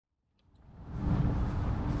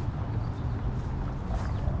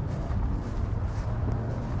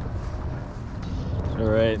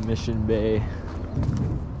right, Mission Bay.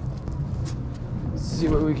 Let's see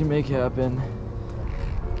what we can make happen.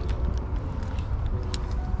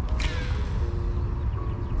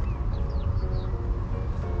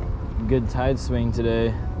 Good tide swing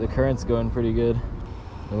today. The current's going pretty good.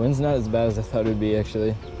 The wind's not as bad as I thought it would be,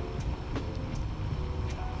 actually.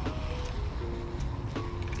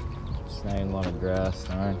 Snagging a lot of grass,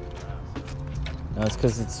 darn. No, it's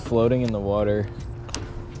because it's floating in the water.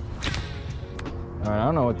 All right, I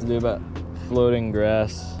don't know what to do about floating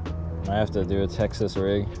grass. I have to do a Texas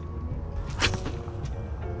rig.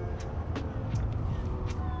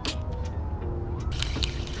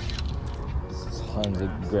 There's tons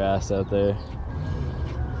of grass out there.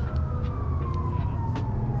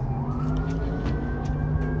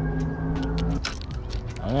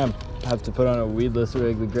 I'm gonna have to put on a weedless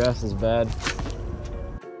rig. The grass is bad.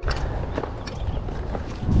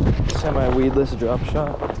 Semi-weedless drop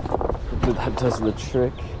shot. Hopefully that does the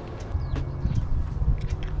trick.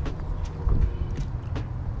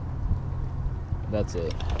 That's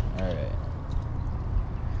it. All right.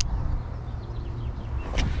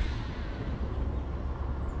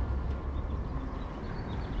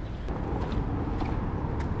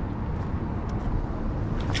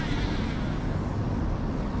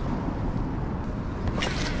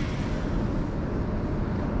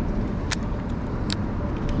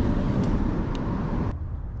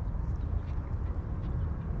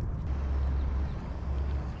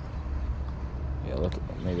 Yeah, look,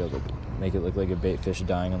 maybe I'll make it look like a bait fish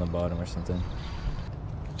dying on the bottom or something.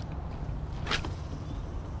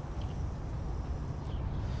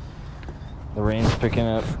 The rain's picking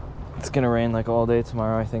up. It's gonna rain like all day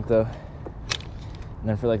tomorrow, I think, though. And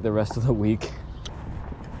then for like the rest of the week.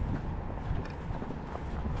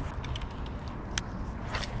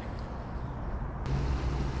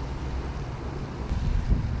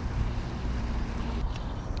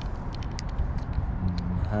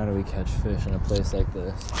 How do we catch fish in a place like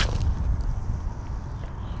this?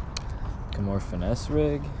 Like a more finesse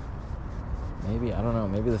rig? Maybe, I don't know,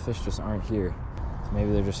 maybe the fish just aren't here. So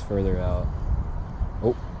maybe they're just further out.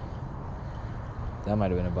 Oh, that might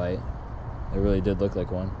have been a bite. It really did look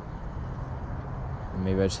like one.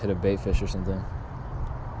 Maybe I just hit a bait fish or something.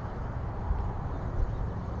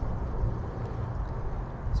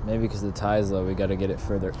 So maybe because the tide's low, we gotta get it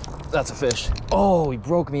further. That's a fish. Oh, he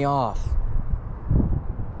broke me off.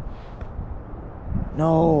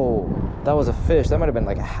 No, that was a fish. That might have been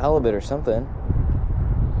like a halibut or something.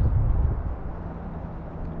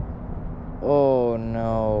 Oh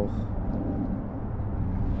no.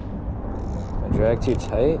 I dragged too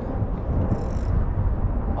tight?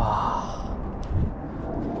 Ah.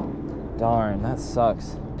 Darn, that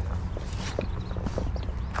sucks.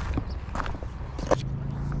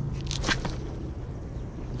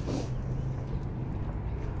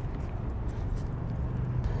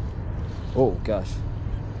 Oh gosh.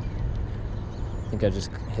 I think I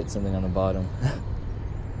just hit something on the bottom.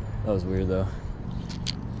 That was weird though.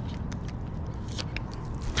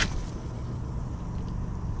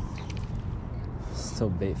 Still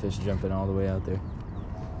bait fish jumping all the way out there.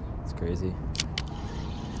 It's crazy.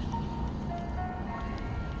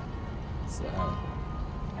 So,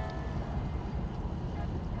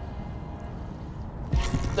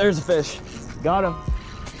 there's a fish. Got him.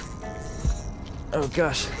 Oh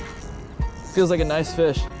gosh. Feels like a nice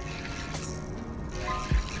fish.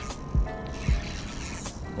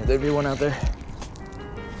 There'd be one out there.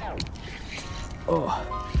 Oh.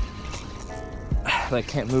 I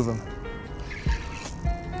can't move him.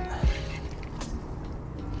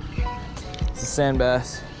 It's a sand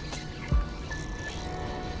bass.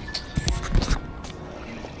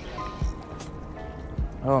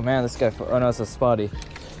 Oh man, this guy, oh no, it's a spotty.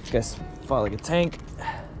 This guy fought like a tank.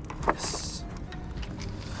 Yes.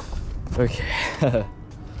 Okay.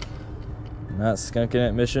 Not skunking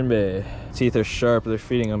at Mission Bay. Teeth are sharp, they're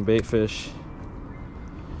feeding on bait fish.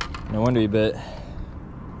 No wonder he bit.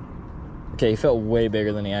 Okay, he felt way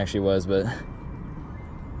bigger than he actually was, but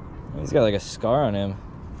he's got like a scar on him.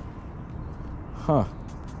 Huh.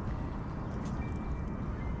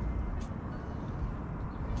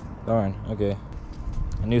 Darn, okay.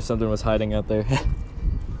 I knew something was hiding out there.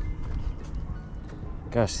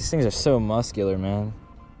 Gosh, these things are so muscular, man.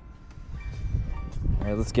 All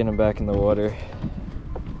right, let's get him back in the water.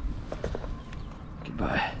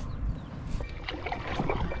 Goodbye.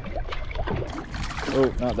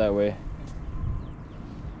 Oh, not that way.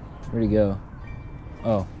 Where'd he go?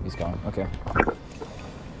 Oh, he's gone. Okay.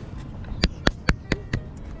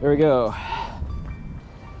 There we go.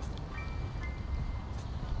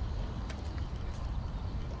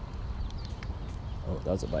 Oh,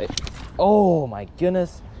 that was a bite. Oh my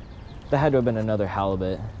goodness. That had to have been another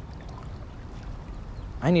halibut.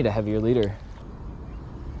 I need a heavier leader.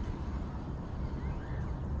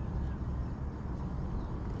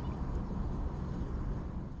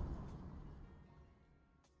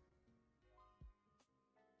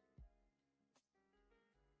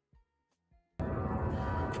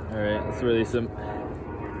 All right, let's release him.